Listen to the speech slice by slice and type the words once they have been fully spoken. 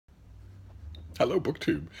Hello,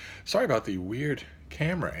 BookTube. Sorry about the weird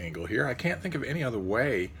camera angle here. I can't think of any other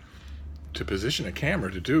way to position a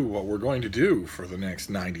camera to do what we're going to do for the next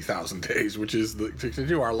 90,000 days, which is to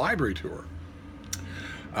do our library tour.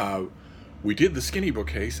 We did the skinny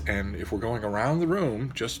bookcase, and if we're going around the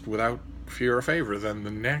room just without fear or favor, then the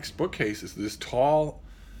next bookcase is this tall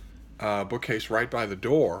bookcase right by the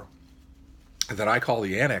door that I call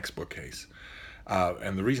the Annex bookcase.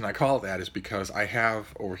 And the reason I call it that is because I have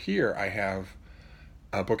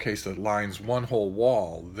a bookcase that lines one whole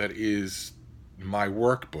wall that is my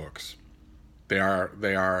workbooks. They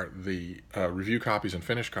are the review copies and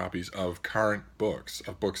finished copies of current books,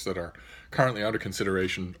 of books that are currently under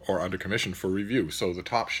consideration or under commission for review. So the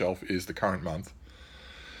top shelf is the current month,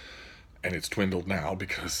 and it's dwindled now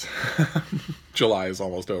because July is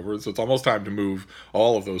almost over, so it's almost time to move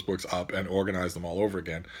all of those books up and organize them all over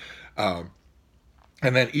again. And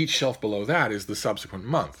then each shelf below that is the subsequent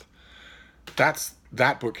month. That's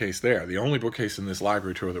that bookcase there, the only bookcase in this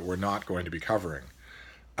library tour that we're not going to be covering.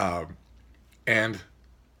 And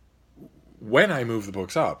when I move the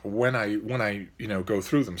books up, when I go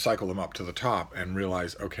through them, cycle them up to the top, and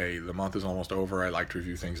realize, okay, the month is almost over. I like to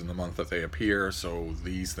review things in the month that they appear, so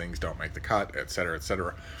these things don't make the cut, etc.,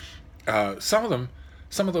 etc. Some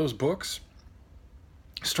of those books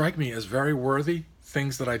strike me as very worthy,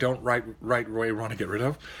 things that I don't right away want to get rid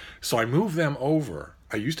of. So I move them over.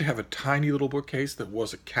 I used to have a tiny little bookcase that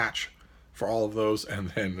was a catch for all of those, and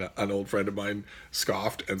then an old friend of mine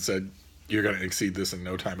scoffed and said, "You're going to exceed this in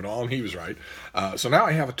no time at all," and he was right. So now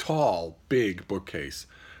I have a tall, big bookcase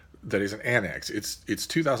that is an Annex. It's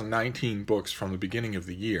 2019 books from the beginning of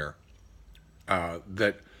the year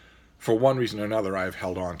that, for one reason or another, I've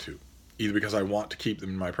held on to. Either because I want to keep them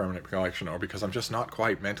in my permanent collection, or because I'm just not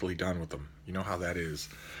quite mentally done with them. You know how that is.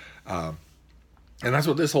 And that's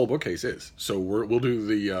what this whole bookcase is. So we'll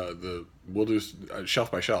do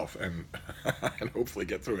shelf by shelf and and hopefully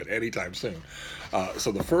get through it anytime soon.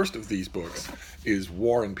 So the first of these books is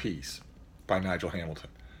War and Peace by Nigel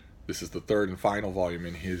Hamilton. This is the third and final volume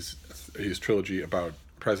in his trilogy about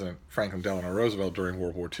President Franklin Delano Roosevelt during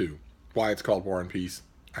World War II. Why it's called War and Peace,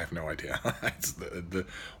 I have no idea. It's the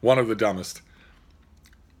one of the dumbest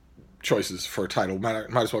choices for a title.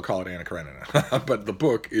 Might as well call it Anna Karenina. But the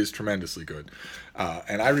book is tremendously good.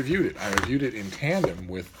 And I reviewed it. I reviewed it in tandem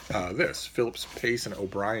with this, Phillips, Pace, and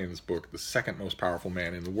O'Brien's book, The Second Most Powerful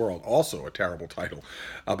Man in the World, also a terrible title,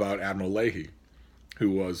 about Admiral Leahy,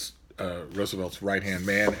 who was Roosevelt's right-hand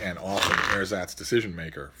man and often ersatz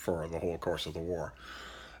decision-maker for the whole course of the war.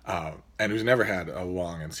 And who's never had a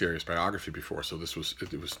long and serious biography before, so it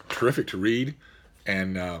was terrific to read,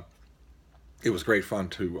 and it was great fun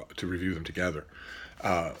to review them together.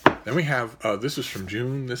 Then we have, this is from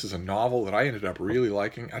June. This is a novel that I ended up really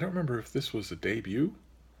liking. I don't remember if this was a debut.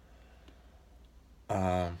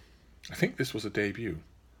 I think this was a debut.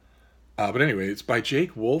 But anyway, it's by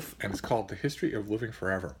Jake Wolfe, and it's called The History of Living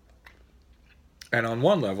Forever. And on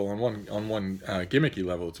one level, on one gimmicky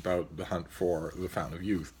level, it's about the hunt for the Fountain of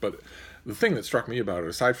Youth. But the thing that struck me about it,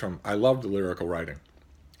 aside from, I loved the lyrical writing.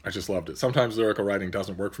 I just loved it. Sometimes lyrical writing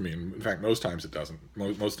doesn't work for me. And in fact, most times it doesn't.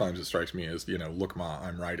 Most times it strikes me as, look, Ma,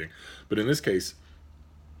 I'm writing. But in this case,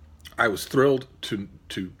 I was thrilled to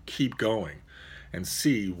keep going and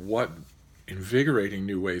see what invigorating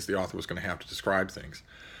new ways the author was going to have to describe things.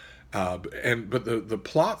 But the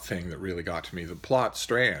plot thing that really got to me, the plot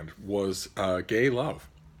strand, was gay love.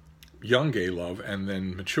 Young gay love, and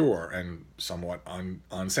then mature and somewhat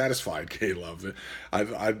unsatisfied gay love.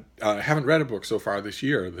 I haven't read a book so far this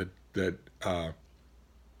year that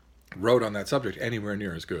wrote on that subject anywhere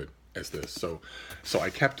near as good as this. So I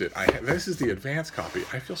kept it. This is the advanced copy.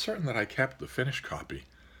 I feel certain that I kept the finished copy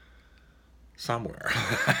somewhere.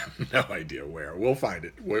 I have no idea where. We'll find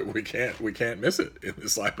it. We can't miss it in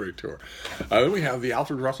this library tour. Then we have the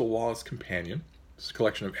Alfred Russel Wallace Companion. It's a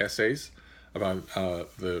collection of essays about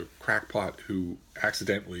the crackpot who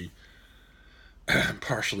accidentally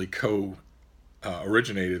partially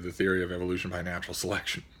originated the theory of evolution by natural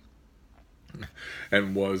selection,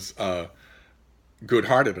 and was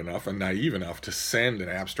good-hearted enough and naive enough to send an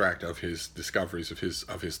abstract of his discoveries of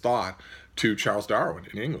his thought to Charles Darwin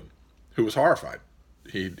in England, who was horrified.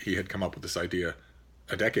 He had come up with this idea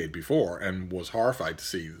a decade before and was horrified to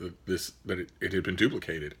see that it had been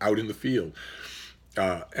duplicated out in the field.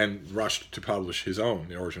 And rushed to publish his own,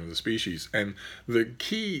 The Origin of the Species. And the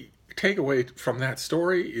key takeaway from that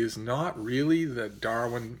story is not really that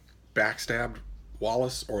Darwin backstabbed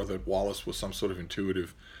Wallace, or that Wallace was some sort of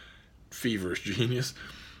intuitive, feverish genius.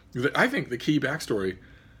 I think the key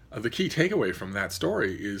takeaway from that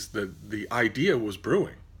story is that the idea was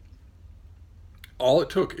brewing. all it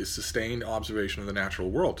took is sustained observation of the natural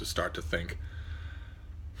world to start to think,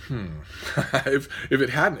 if it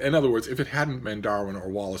hadn't, in other words, if it hadn't been Darwin or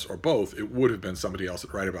Wallace or both, it would have been somebody else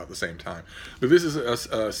at right about the same time. But this is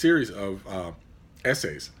a series of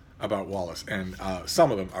essays about Wallace, and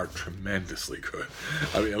some of them are tremendously good.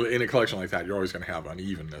 I mean, in a collection like that, you're always going to have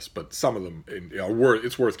unevenness, but some of them,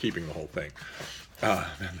 it's worth keeping the whole thing.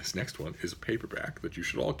 And this next one is a paperback that you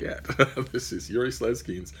should all get. This is Yuri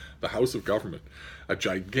Slezkin's The House of Government, a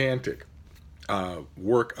gigantic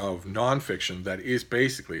work of nonfiction that is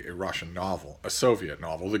basically a Russian novel, a Soviet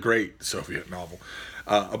novel, the great Soviet novel,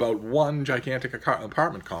 about one gigantic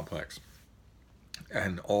apartment complex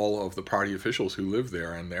and all of the party officials who live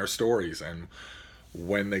there and their stories and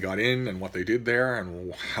when they got in and what they did there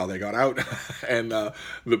and how they got out. And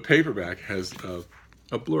the paperback has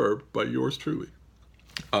a blurb by yours truly.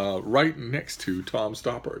 Right next to Tom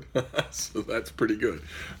Stoppard. So that's pretty good.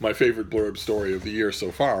 My favorite blurb story of the year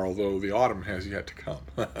so far, although the autumn has yet to come.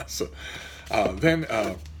 So then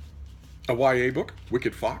a YA book,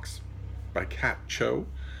 Wicked Fox, by Kat Cho,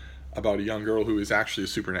 about a young girl who is actually a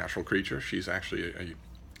supernatural creature. She's actually a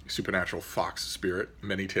supernatural fox spirit,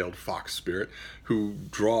 many-tailed fox spirit, who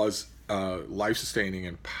draws life-sustaining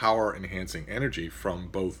and power-enhancing energy from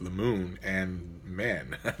both the moon and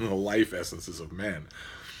men, and the life essences of men.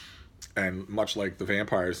 And much like the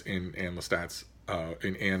vampires in Anne Lestat's,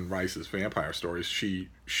 in Anne Rice's vampire stories,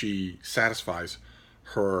 she satisfies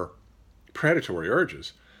her predatory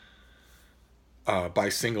urges by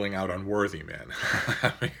singling out unworthy men,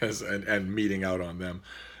 and meting out on them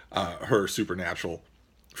her supernatural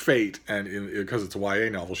fate, and because it's a YA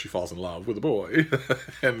novel, she falls in love with a boy.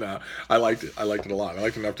 And I liked it a lot. I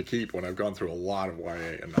liked it enough to keep when I've gone through a lot of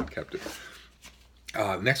YA and not kept it.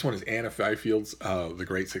 Next one is Anna Fifield's The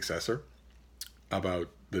Great Successor, about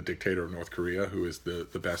the dictator of North Korea, who is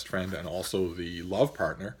the best friend and also the love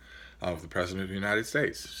partner of the President of the United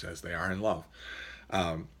States. Says they are in love.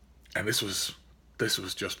 And this was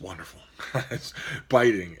just wonderful. It's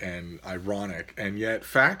biting and ironic and yet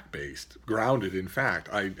fact-based, grounded in fact.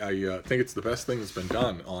 I think it's the best thing that's been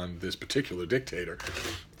done on this particular dictator.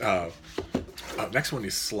 Next one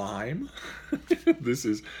is Slime. This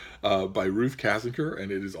is by Ruth Kazinker,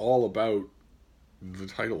 and it is all about, the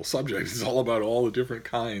title subject is all about all the different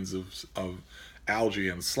kinds of algae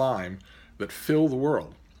and slime that fill the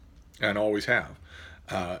world and always have.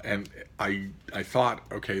 And I thought,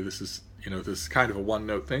 okay, this is kind of a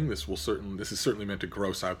one-note thing. This is certainly meant to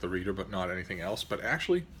gross out the reader, but not anything else. But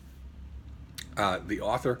actually, the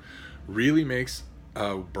author really makes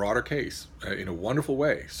a broader case in a wonderful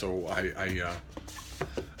way. So I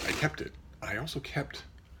kept it. I also kept,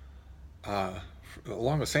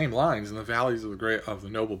 along the same lines, In the Valleys of the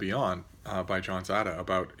Noble Beyond, by John Zada,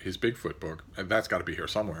 about his Bigfoot book, and that's got to be here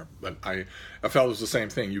somewhere. But I felt it was the same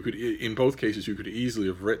thing. You could, in both cases, you could easily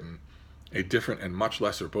have written a different and much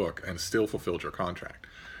lesser book and still fulfilled your contract.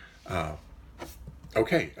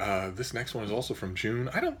 Okay, this next one is also from June.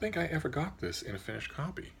 I don't think I ever got this in a finished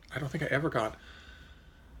copy. I don't think I ever got...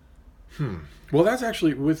 Well, that's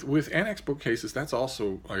actually, with Annex bookcases, that's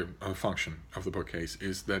also a function of the bookcase,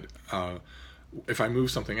 is that if I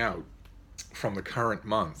move something out from the current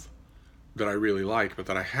month that I really like, but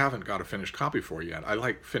that I haven't got a finished copy for yet, I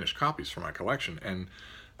like finished copies for my collection, and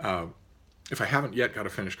if I haven't yet got a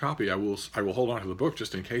finished copy, I will hold on to the book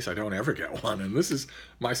just in case I don't ever get one. And this is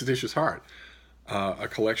My Seditious Heart, a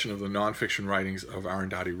collection of the nonfiction writings of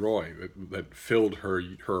Arundhati Roy that filled her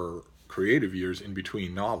creative years in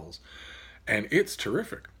between novels, and it's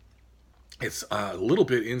terrific. It's a little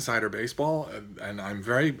bit insider baseball, and I'm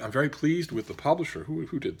very pleased with the publisher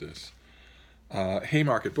who did this.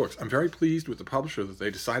 Haymarket Books. I'm very pleased with the publisher that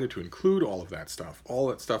they decided to include all that stuff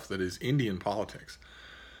that is Indian politics.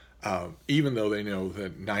 Even though they know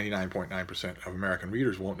that 99.9% of American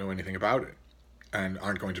readers won't know anything about it and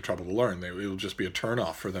aren't going to trouble to learn. It will just be a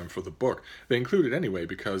turnoff for them for the book. They include it anyway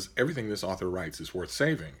because everything this author writes is worth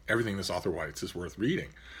saving. Everything this author writes is worth reading.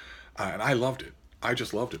 And I loved it. I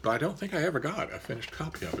just loved it. But I don't think I ever got a finished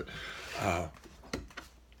copy of it.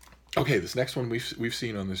 Okay, this next one we've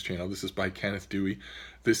seen on this channel. This is by Kenneth Dewey.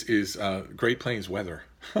 This is Great Plains weather,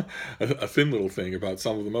 a thin little thing about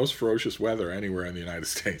some of the most ferocious weather anywhere in the United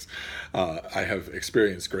States. I have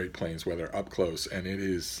experienced Great Plains weather up close, and it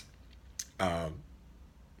is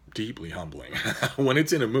deeply humbling. When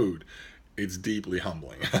it's in a mood, it's deeply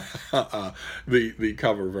humbling. The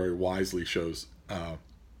cover very wisely shows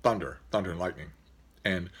thunder and lightning,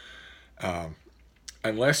 and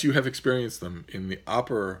unless you have experienced them in the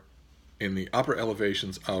upper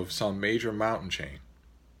elevations of some major mountain chain,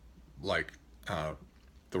 like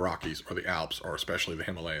the Rockies or the Alps or especially the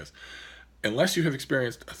Himalayas, unless you have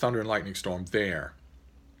experienced a thunder and lightning storm there,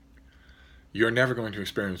 you're never going to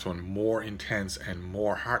experience one more intense and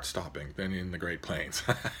more heart-stopping than in the Great Plains.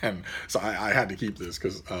 And so I had to keep this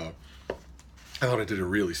because I thought I did a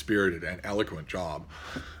really spirited and eloquent job.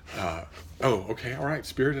 Oh, okay, all right,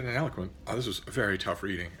 spirited and eloquent. This was very tough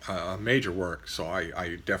reading, a major work, so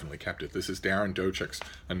I definitely kept it. This is Darren Dochek's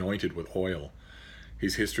Anointed with Oil,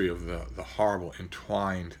 his history of the horrible,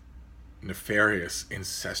 entwined, nefarious,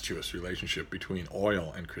 incestuous relationship between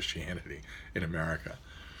oil and Christianity in America.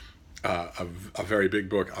 A very big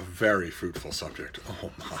book, a very fruitful subject. Oh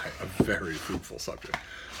my, a very fruitful subject.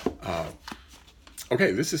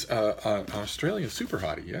 Okay, this is an Australian super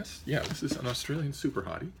hottie, yes? Yeah, this is an Australian super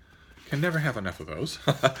hottie. Can never have enough of those.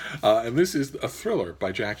 And this is a thriller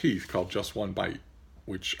by Jack Heath called Just One Bite,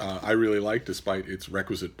 which I really like despite its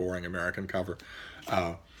requisite boring American cover.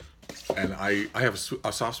 And I have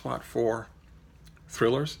a soft spot for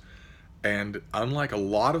thrillers. And unlike a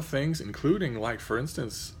lot of things, including, like, for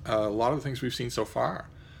instance, a lot of the things we've seen so far,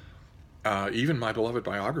 even my beloved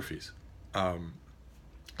biographies,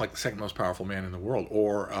 like The Second Most Powerful Man in the World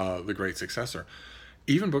or The Great Successor,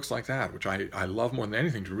 even books like that, which I love more than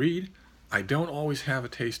anything to read, I don't always have a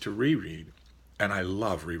taste to reread. And I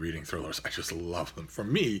love rereading thrillers. I just love them. For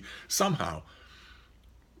me, somehow,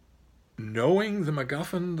 knowing the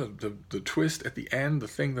MacGuffin, the twist at the end, the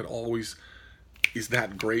thing that always is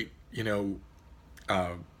that great,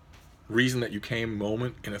 reason that you came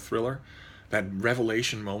moment in a thriller, that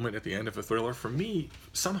revelation moment at the end of a thriller, for me,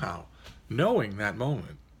 somehow, knowing that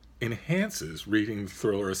moment enhances reading the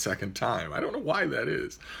thriller a second time. I don't know why that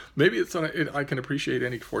is. Maybe it's that I can appreciate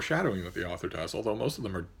any foreshadowing that the author does, although most of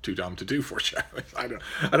them are too dumb to do foreshadowing. I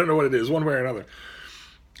don't know what it is, one way or another.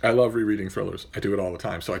 I love rereading thrillers. I do it all the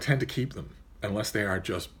time, so I tend to keep them, unless they are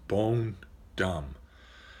just bone dumb.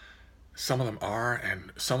 Some of them are,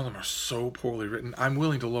 and some of them are so poorly written. I'm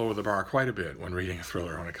willing to lower the bar quite a bit when reading a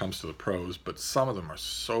thriller when it comes to the prose, but some of them are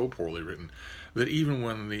so poorly written that even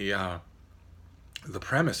when the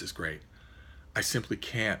premise is great, I simply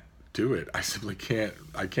can't do it. I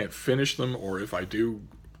can't finish them, or if I do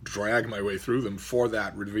drag my way through them for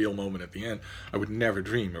that reveal moment at the end, I would never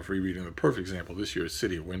dream of rereading. The perfect example this year is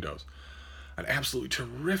City of Windows. An absolutely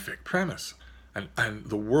terrific premise, and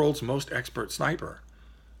the world's most expert sniper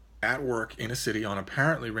at work in a city on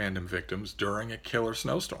apparently random victims during a killer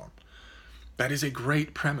snowstorm. That is a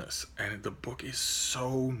great premise, and the book is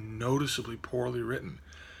so noticeably poorly written.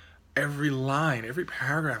 Every line, every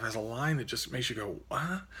paragraph has a line that just makes you go,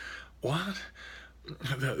 what?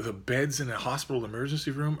 The beds in a hospital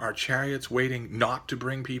emergency room are chariots waiting not to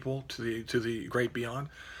bring people to the great beyond.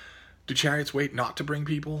 Do chariots wait not to bring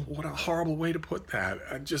people? What a horrible way to put that.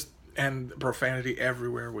 And profanity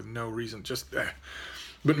everywhere with no reason.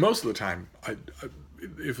 But most of the time,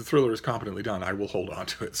 if a thriller is competently done, I will hold on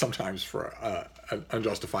to it, sometimes for an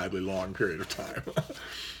unjustifiably long period of time.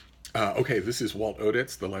 Okay, this is Walt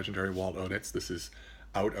Odets, the legendary Walt Odets. This is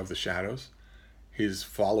Out of the Shadows, his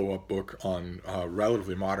follow-up book on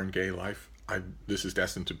relatively modern gay life. This is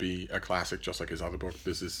destined to be a classic, just like his other book.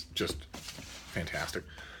 This is just fantastic.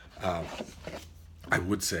 I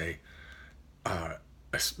would say that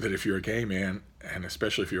if you're a gay man, and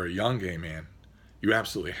especially if you're a young gay man, you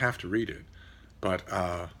absolutely have to read it. But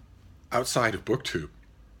outside of BookTube,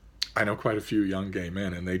 I know quite a few young gay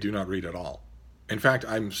men, and they do not read at all. In fact,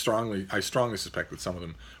 I strongly suspect that some of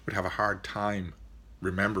them would have a hard time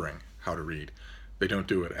remembering how to read. They don't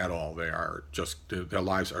do it at all. Their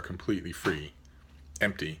lives are completely free,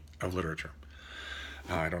 empty of literature.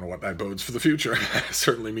 I don't know what that bodes for the future. It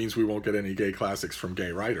certainly means we won't get any gay classics from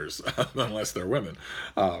gay writers, unless they're women.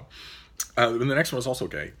 And the next one is also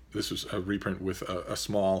gay. This was a reprint with a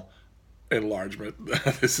small enlargement.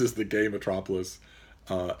 This is the Gay Metropolis,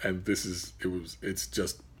 and it's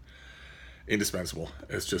just indispensable.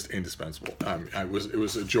 It's just indispensable. It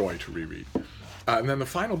was a joy to reread. And then the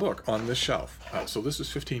final book on this shelf. So this is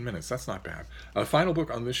 15 minutes. That's not bad. The final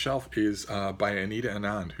book on this shelf is by Anita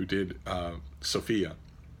Anand, who did Sophia.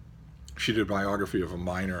 She did a biography of a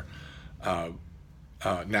minor, now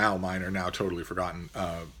totally forgotten,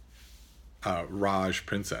 Raj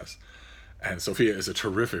princess. And Sophia is a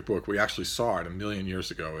terrific book. We actually saw it a million years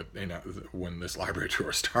ago when this library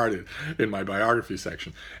tour started in my biography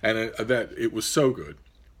section. And it was so good.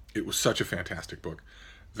 It was such a fantastic book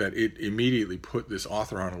that it immediately put this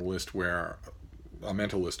author on a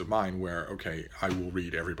mental list of mine where, okay, I will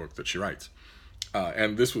read every book that she writes.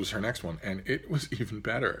 And this was her next one, and it was even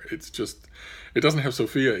better. It doesn't have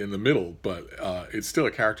Sophia in the middle, but it's still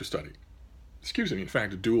a character study. Excuse me, in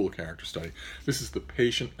fact, a dual character study. This is The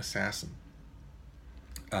Patient Assassin.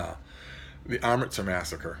 The Amritsar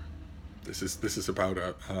Massacre This is about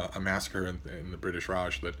a massacre in the British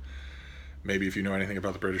Raj that maybe if you know anything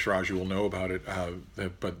about the British Raj, you will know about it.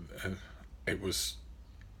 But it was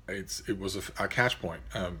a catch point,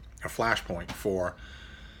 a flashpoint for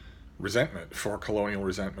resentment, for colonial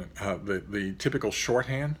resentment. The typical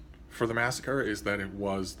shorthand for the massacre is that it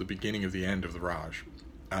was the beginning of the end of the Raj,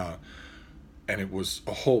 and it was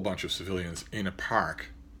a whole bunch of civilians in a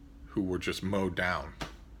park who were just mowed down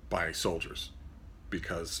by soldiers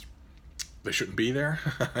because they shouldn't be there.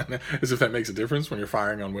 As if that makes a difference when you're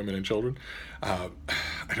firing on women and children. I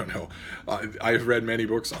don't know. I've read many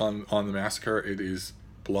books on the massacre. It is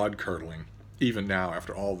blood curdling, even now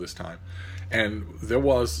after all this time. And there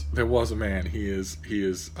was a man. He is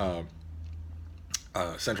a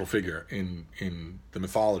central figure in the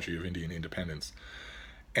mythology of Indian independence.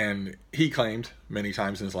 And he claimed many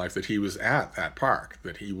times in his life that he was at that park,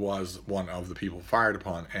 that he was one of the people fired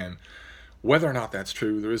upon. And whether or not that's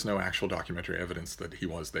true, there is no actual documentary evidence that he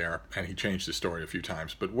was there, and he changed his story a few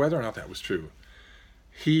times. But whether or not that was true,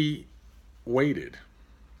 he waited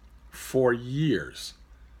for years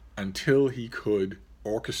until he could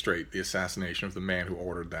orchestrate the assassination of the man who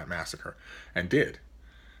ordered that massacre, and did.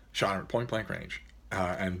 Shot him at point blank range.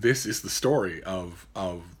 And this is the story of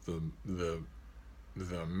the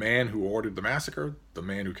man who ordered the massacre, the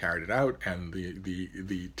man who carried it out, and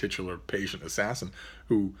the titular patient assassin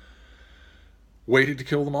who waited to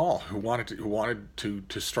kill them all, who wanted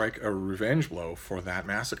to strike a revenge blow for that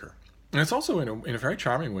massacre. And it's also in a very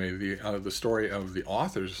charming way the story of the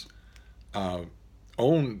author's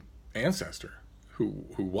own ancestor, who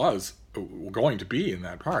was going to be in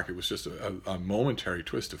that park. It was just a momentary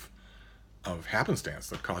twist of happenstance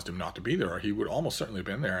that caused him not to be there, or he would almost certainly have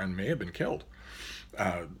been there and may have been killed.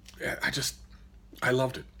 I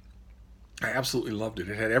loved it. I absolutely loved it.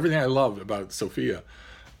 It had everything I loved about Sophia,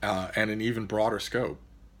 and an even broader scope.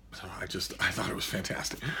 So I thought it was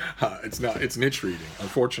fantastic. It's niche reading.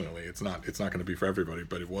 Unfortunately, it's not going to be for everybody,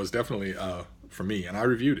 but it was definitely for me, and I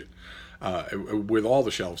reviewed it. With all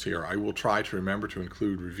the shelves here, I will try to remember to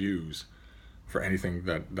include reviews for anything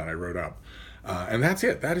that I wrote up. And that's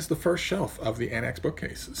it. That is the first shelf of the Annex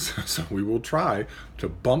bookcases. So we will try to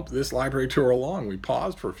bump this library tour along. We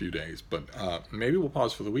paused for a few days, but maybe we'll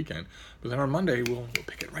pause for the weekend. But then on Monday, we'll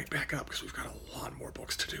pick it right back up because we've got a lot more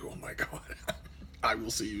books to do. Oh my God. I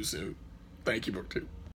will see you soon. Thank you, BookTube.